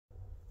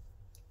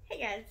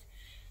guys,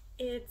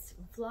 it's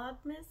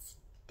Vlogmas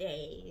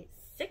day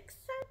 6,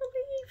 I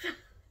believe.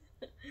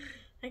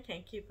 I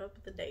can't keep up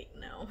with the date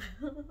now.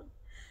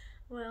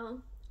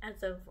 Well,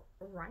 as of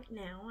right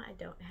now, I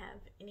don't have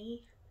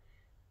any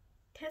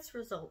test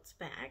results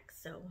back,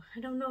 so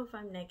I don't know if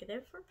I'm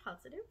negative or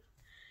positive,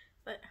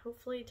 but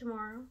hopefully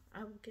tomorrow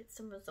I will get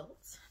some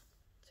results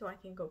so I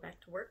can go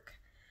back to work.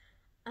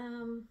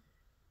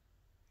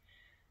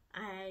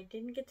 I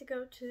didn't get to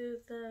go to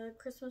the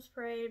Christmas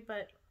parade,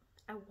 but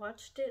I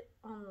watched it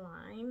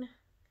online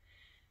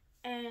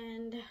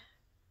and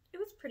it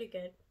was pretty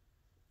good.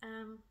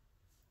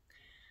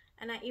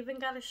 And I even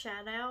got a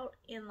shout out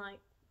in,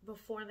 like,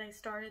 before they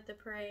started the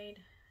parade.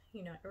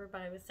 You know,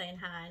 everybody was saying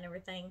hi and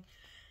everything,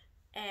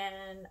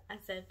 and I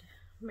said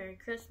Merry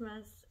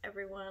Christmas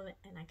everyone,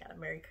 and I got a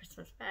Merry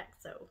Christmas back,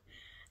 so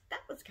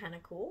that was kind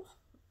of cool.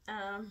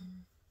 And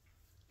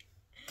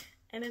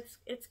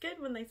it's good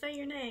when they say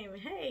your name.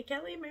 Hey,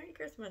 Kelly, Merry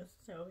Christmas.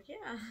 So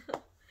yeah.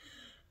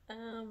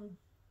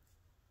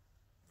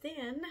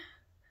 Then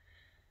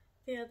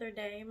the other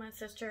day my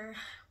sister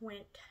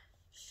went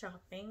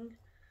shopping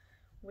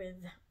with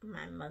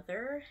my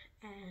mother,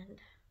 and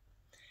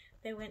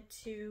they went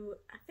to,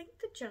 I think,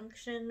 the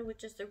Junction,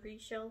 which is a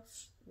resale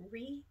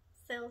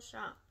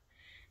shop,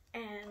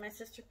 and my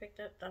sister picked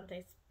up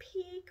Dante's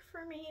Peak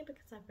for me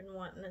because I've been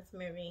wanting this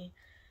movie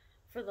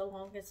for the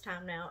longest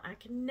time now. I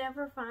can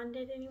never find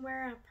it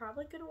anywhere. I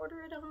probably could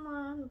order it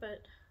online,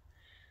 but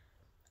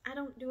I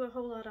don't do a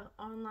whole lot of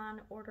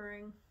online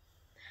ordering.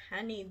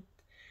 I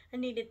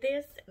needed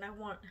this, and I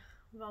want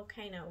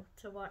Volcano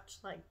to watch,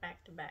 like,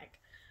 back to back,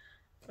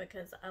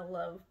 because I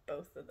love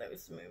both of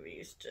those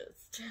movies.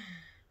 Just,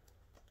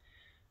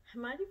 I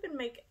might even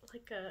make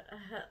like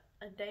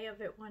a day of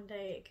it one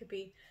day. It could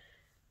be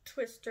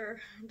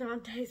Twister,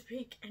 Dante's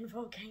Peak, and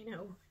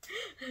Volcano.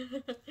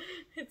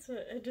 It's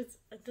a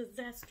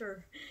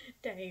disaster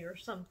day or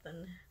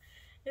something.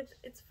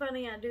 It's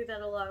funny, I do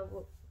that a lot,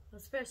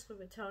 especially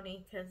with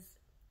Tony, because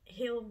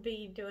he'll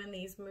be doing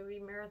these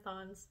movie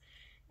marathons,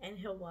 and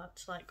he'll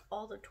watch like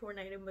all the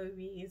tornado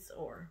movies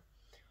or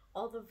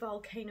all the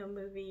volcano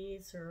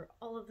movies or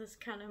all of this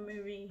kind of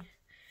movie,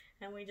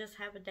 and we just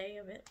have a day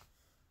of it.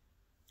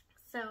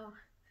 So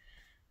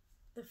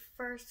the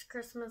first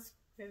Christmas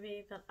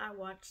movie that I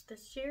watched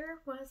this year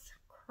was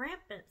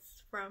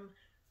Krampus from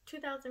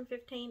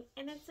 2015,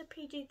 and it's a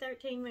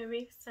PG-13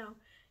 movie, so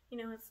you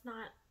know, it's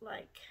not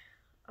like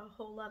a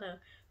whole lot of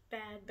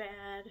bad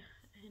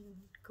and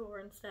gore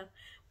and stuff,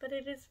 but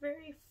it is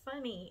very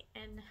funny,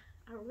 and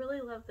I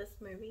really love this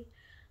movie.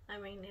 I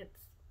mean,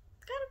 it's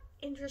got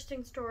an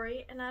interesting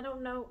story, and I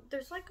don't know,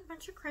 there's like a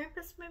bunch of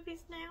Krampus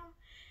movies now,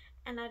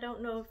 and I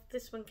don't know if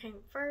this one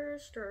came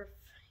first, or if,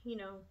 you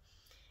know,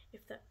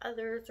 if the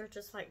others are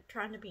just like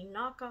trying to be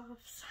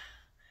knockoffs,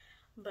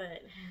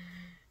 but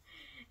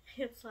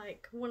it's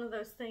like one of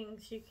those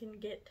things you can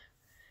get,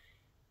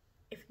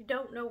 if you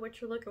don't know what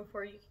you're looking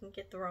for, you can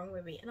get the wrong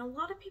movie, and a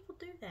lot of people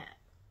do that.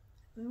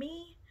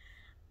 Me,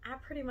 I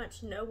pretty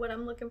much know what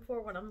I'm looking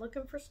for when I'm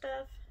looking for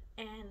stuff,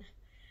 and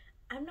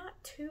I'm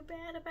not too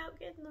bad about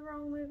getting the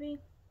wrong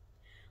movie.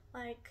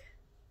 Like,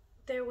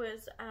 there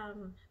was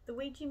the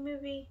Ouija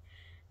movie,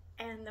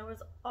 and there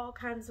was all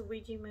kinds of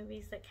Ouija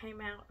movies that came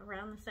out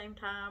around the same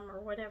time or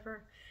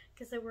whatever,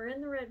 because they were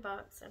in the red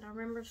box, and I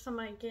remember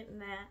somebody getting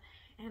that,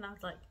 and I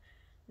was like,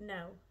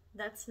 no,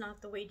 that's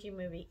not the Ouija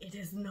movie. It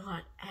is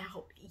not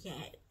out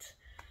yet.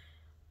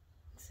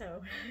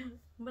 So,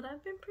 but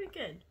I've been pretty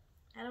good.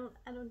 I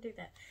don't do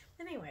that.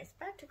 Anyways,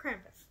 back to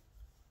Krampus.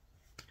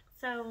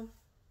 So,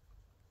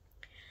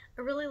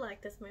 I really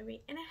like this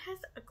movie, and it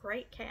has a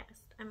great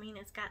cast. I mean,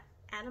 it's got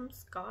Adam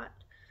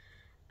Scott.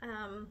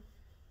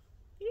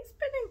 He's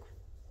been in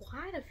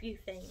quite a few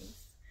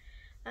things.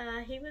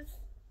 He was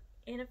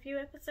in a few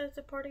episodes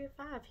of Party of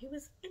Five. He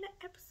was in an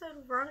episode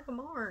of Veronica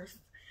Mars.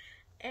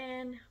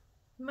 And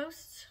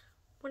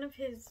one of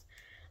his,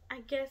 I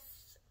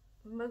guess,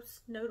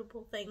 most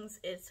notable things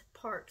is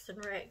Parks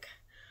and Rec.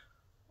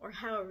 Or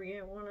however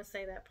you want to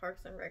say that,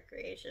 Parks and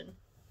Recreation.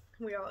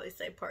 We always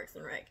say Parks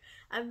and Rec.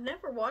 I've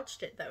never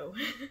watched it, though.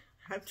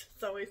 I've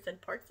just always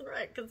said Parks and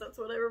Rec because that's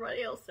what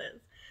everybody else says.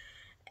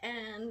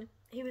 And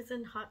he was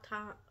in Hot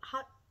Tub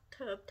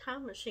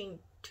Time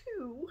Machine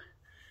 2,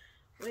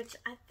 which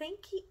I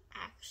think he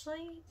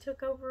actually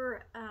took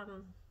over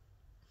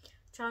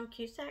John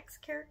Cusack's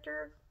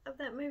character of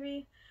that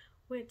movie,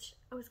 which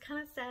I was kind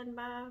of saddened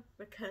by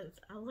because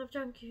I love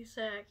John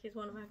Cusack. He's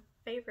one of my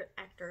favorite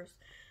actors.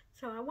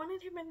 So I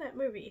wanted him in that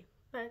movie,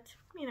 but,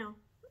 you know,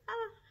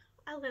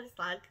 I let it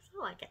slide because I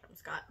like Adam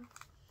Scott.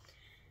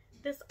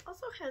 This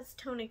also has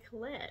Toni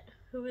Collette,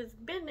 who has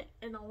been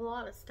in a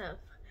lot of stuff,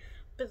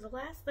 but the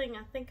last thing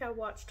I think I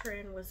watched her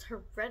in was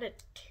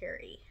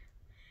Hereditary,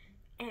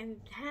 and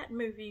that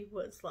movie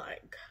was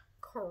like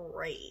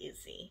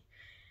crazy.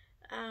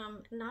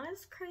 Not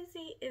as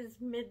crazy as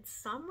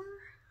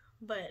Midsummer,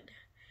 but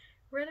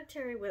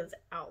Hereditary was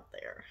out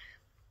there.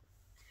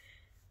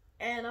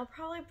 And I'll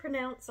probably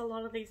pronounce a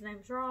lot of these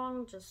names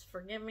wrong, just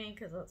forgive me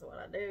because that's what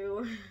I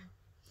do.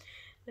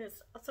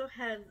 This also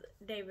has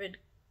David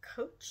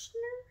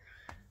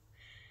Kochner.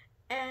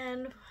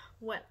 And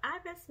what I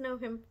best know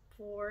him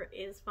for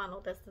is Final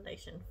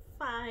Destination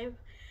 5.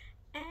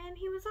 And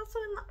he was also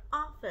in The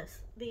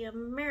Office, the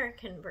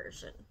American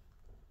version.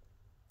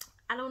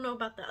 I don't know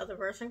about the other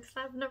version because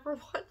I've never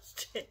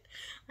watched it.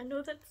 I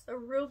know that's a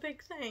real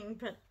big thing,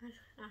 but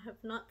I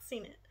have not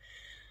seen it.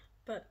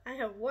 But I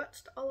have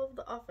watched all of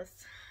The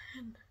Office,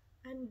 and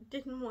I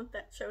didn't want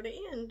that show to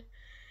end.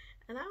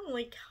 And I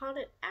only caught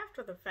it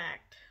after the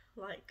fact.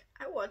 Like,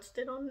 I watched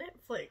it on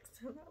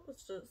Netflix, and I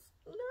was just,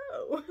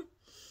 no.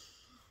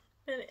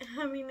 But,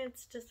 I mean,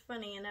 it's just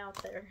funny and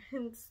out there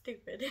and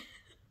stupid.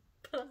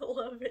 But I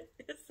love it.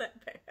 It's that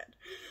bad.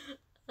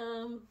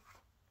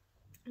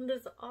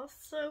 This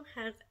also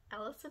has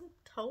Allison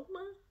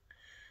Tolma.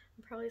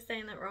 I'm probably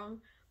saying that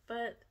wrong.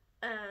 But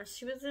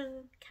she was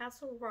in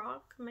Castle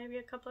Rock, maybe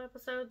a couple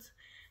episodes.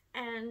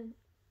 And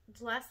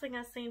the last thing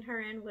I seen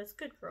her in was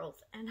Good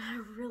Girls. And I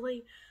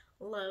really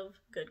love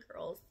Good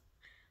Girls.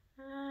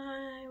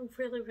 I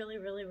really, really,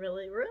 really,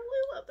 really,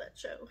 really love that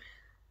show.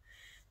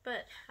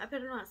 But I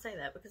better not say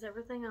that because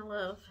everything I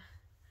love,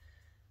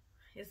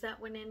 is that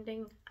one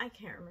ending? I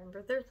can't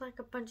remember. There's like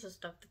a bunch of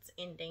stuff that's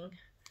ending.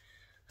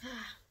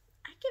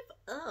 I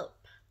give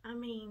up. I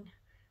mean,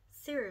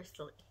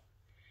 seriously.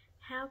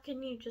 How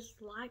can you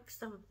just like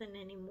something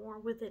anymore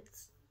with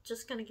it's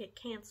just gonna get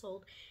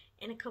canceled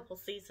in a couple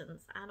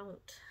seasons?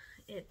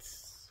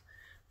 It's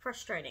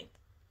frustrating.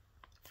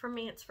 For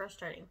me, it's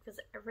frustrating because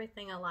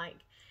everything I like,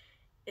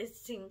 it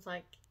seems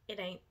like it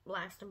ain't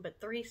lasting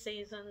but 3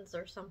 seasons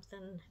or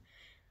something.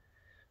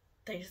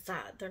 They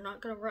decide they're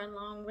not going to run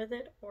long with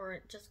it, or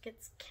it just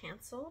gets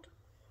canceled.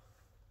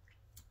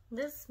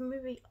 This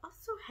movie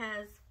also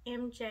has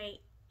MJ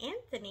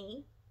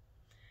Anthony,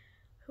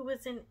 who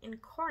was in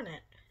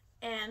Incarnate,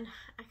 and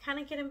I kind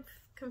of get him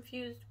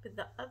confused with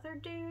the other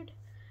dude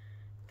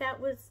that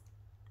was,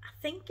 I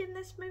think, in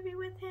this movie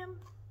with him.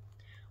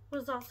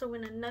 Was also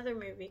in another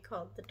movie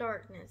called The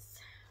Darkness.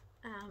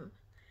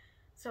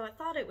 So I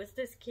thought it was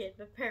this kid,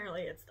 but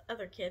apparently it's the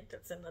other kid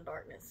that's in The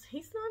Darkness.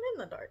 He's not in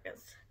The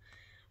Darkness.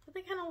 But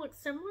they kind of look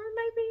similar,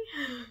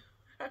 maybe?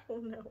 I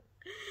don't know.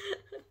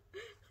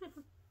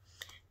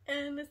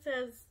 And it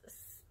says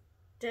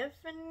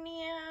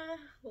Stephania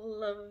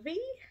Levy.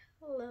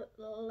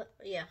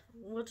 Yeah,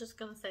 we're just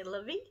going to say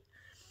Levy.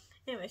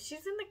 Anyway,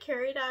 she's in the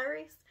Carrie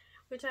Diaries,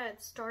 which I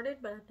had started,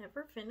 but I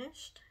never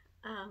finished.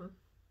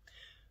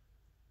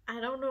 I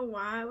don't know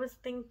why I was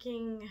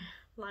thinking,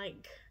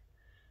 like,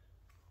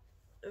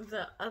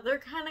 the other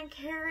kind of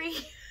Carrie.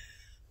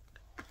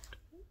 I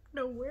don't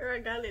know where I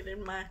got it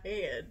in my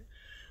head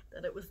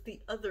that it was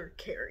the other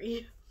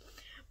Carrie.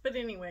 But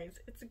anyways,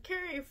 it's a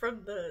Carrie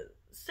from the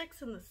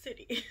Sex and the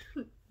City.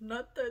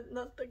 not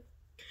the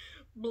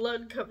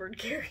blood-covered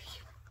Carrie.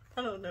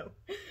 I don't know.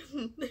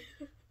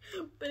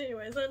 But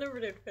anyways, I never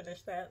did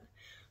finish that.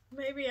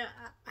 Maybe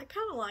I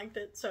kind of liked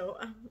it, so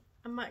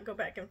I might go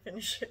back and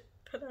finish it.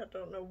 But I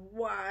don't know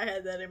why I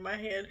had that in my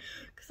head.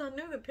 Because I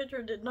knew the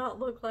picture did not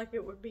look like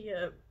it would be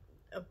a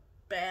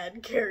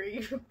bad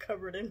Carrie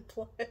covered in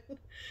blood.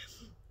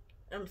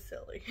 I'm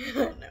silly.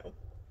 I know.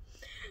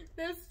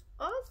 This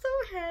also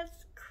has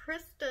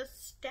Krista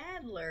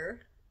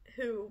Stadler,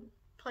 who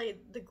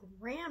played the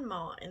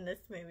grandma in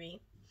this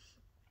movie.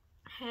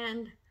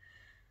 And,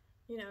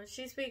 you know,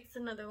 she speaks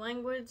another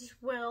language.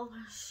 Well,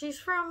 she's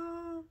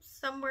from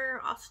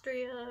somewhere,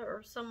 Austria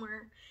or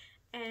somewhere.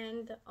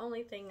 And the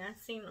only thing I've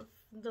seen of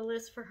the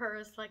list for her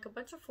is like a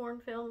bunch of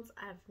foreign films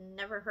I've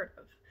never heard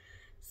of.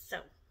 So,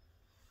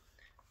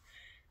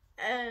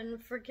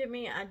 and forgive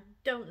me, I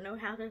don't know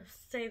how to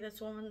say this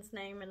woman's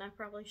name, and I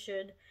probably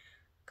should.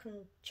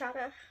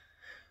 Conchata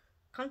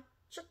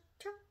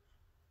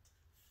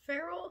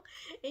Farrell.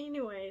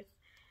 Anyways,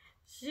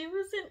 she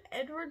was in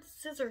Edward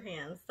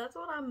Scissorhands. That's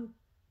what I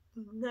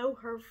know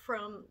her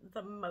from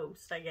the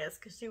most, I guess,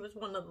 because she was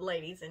one of the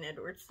ladies in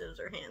Edward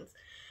Scissorhands.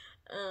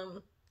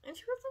 And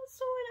she was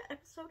also in an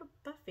episode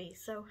of Buffy,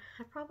 so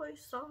I probably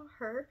saw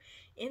her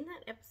in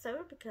that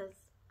episode because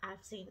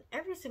I've seen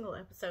every single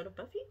episode of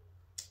Buffy.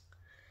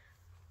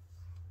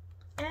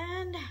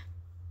 And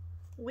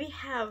we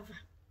have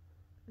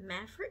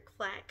Maverick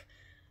Flack,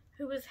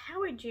 who was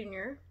Howie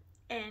Jr.,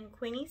 and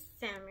Queenie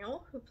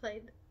Samuel, who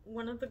played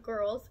one of the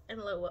girls, and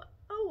Lola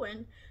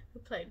Owen, who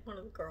played one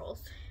of the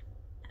girls.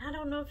 I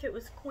don't know if it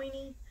was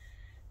Queenie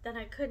that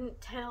I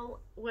couldn't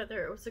tell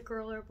whether it was a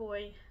girl or a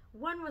boy.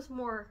 One was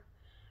more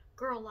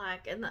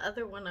girl-like, and the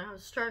other one I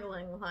was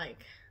struggling,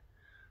 like,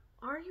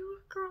 are you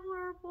a girl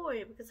or a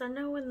boy? Because I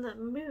know in the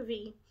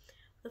movie,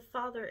 the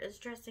father is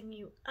dressing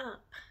you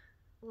up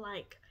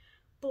like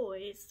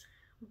boys,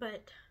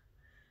 but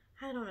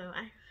I don't know.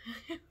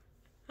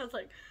 I was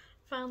like,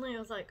 finally I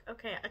was like,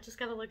 okay, I just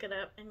gotta look it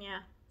up, and yeah,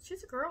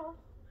 she's a girl.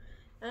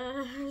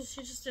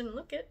 She just didn't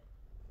look it.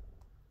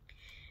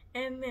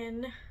 And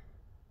then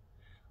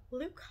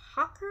Luke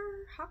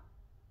Hawker,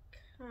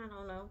 I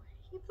don't know,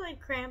 he played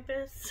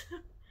Krampus.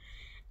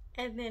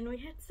 And then we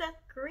had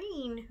Seth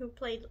Green, who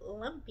played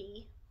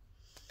Lumpy,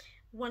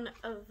 one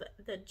of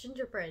the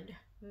gingerbread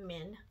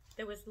men.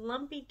 There was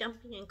Lumpy,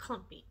 Dumpy, and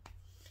Clumpy.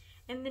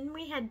 And then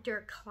we had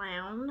Der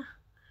Clown,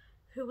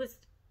 who was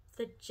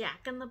the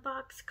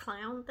Jack-in-the-Box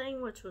clown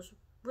thing, which was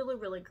really,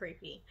 really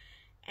creepy.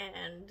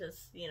 And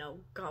just, you know,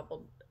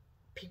 gobbled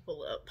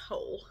people up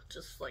whole,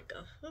 just like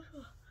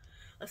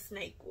a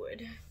snake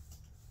would.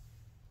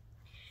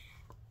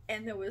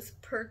 And there was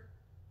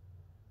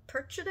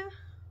Perchita,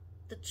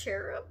 the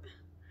cherub.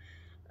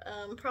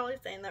 Probably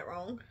saying that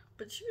wrong,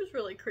 but she was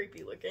really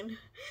creepy looking.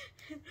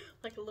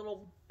 Like a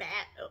little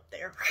bat up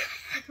there.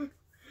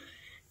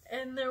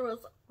 And there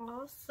was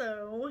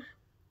also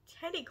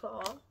Teddy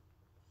Claw,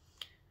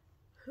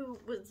 who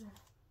was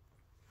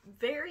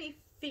very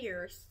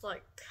fierce,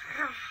 like,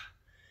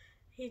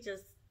 he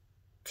just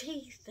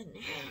teeth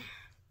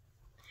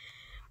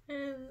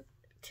and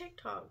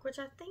TikTok, which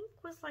I think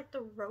was like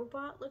the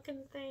robot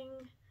looking thing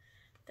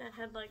that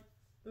had like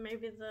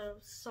maybe the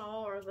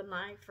saw or the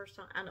knife or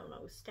something, I don't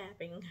know,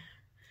 stabbing.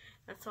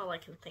 That's all I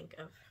can think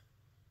of.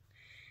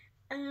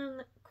 And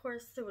of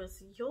course there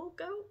was Yule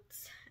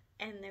Goats,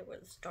 and there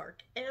was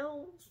Dark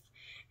Elves,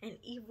 and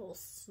Evil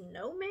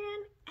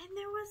Snowman, and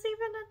there was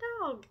even a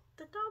dog.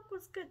 The dog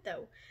was good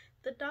though.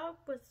 The dog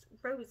was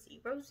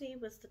Rosie. Rosie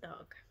was the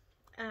dog.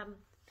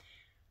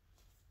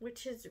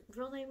 Which his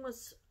real name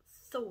was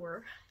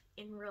Thor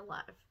in real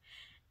life.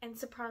 And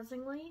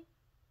surprisingly,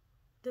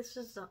 this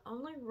is the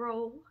only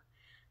role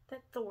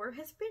that Thor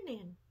has been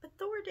in. But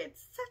Thor did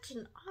such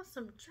an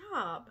awesome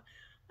job.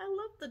 I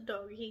love the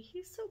doggy.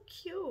 He's so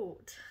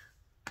cute.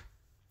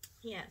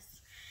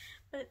 Yes.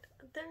 But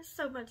there's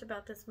so much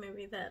about this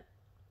movie that,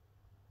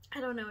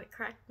 I don't know, it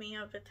cracked me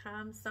up at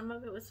times. Some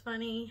of it was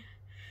funny.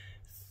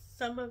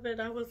 Some of it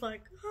I was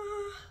like,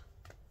 ah.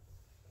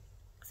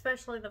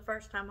 Especially the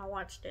first time I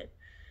watched it.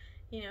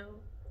 You know,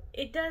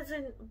 it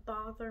doesn't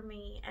bother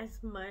me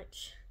as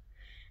much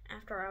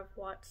after I've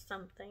watched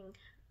something.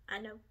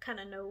 I kind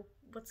of know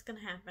what's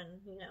gonna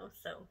happen, you know,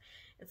 so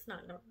it's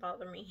not gonna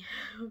bother me.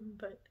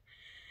 But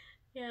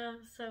yeah,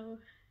 so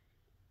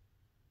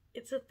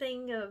it's a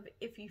thing of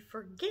if you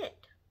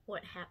forget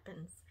what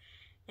happens,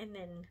 and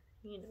then,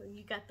 you know,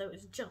 you got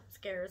those jump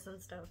scares and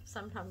stuff,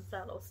 sometimes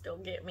that'll still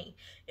get me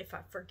if I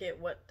forget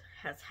what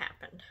has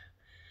happened.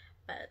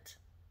 But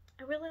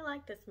I really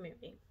like this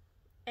movie,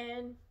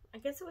 and I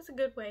guess it was a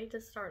good way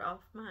to start off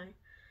my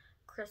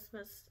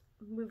Christmas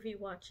movie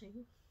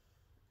watching.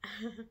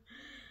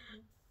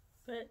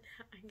 But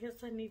I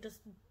guess I need to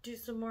do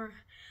some more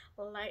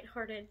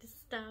lighthearted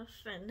stuff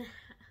and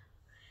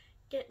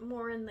get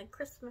more in the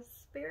Christmas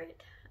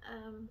spirit.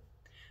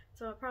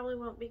 So I probably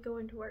won't be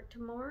going to work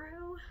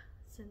tomorrow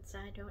since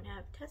I don't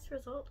have test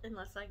result,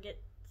 unless I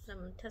get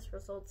some test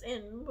results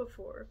in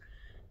before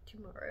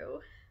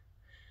tomorrow.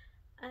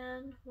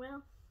 And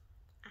well,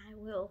 I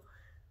will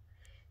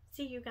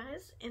see you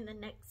guys in the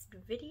next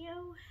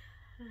video.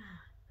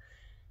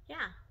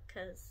 Yeah,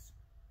 because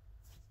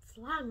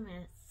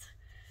vlogmas,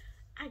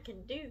 I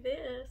can do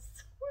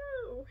this.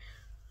 Woo!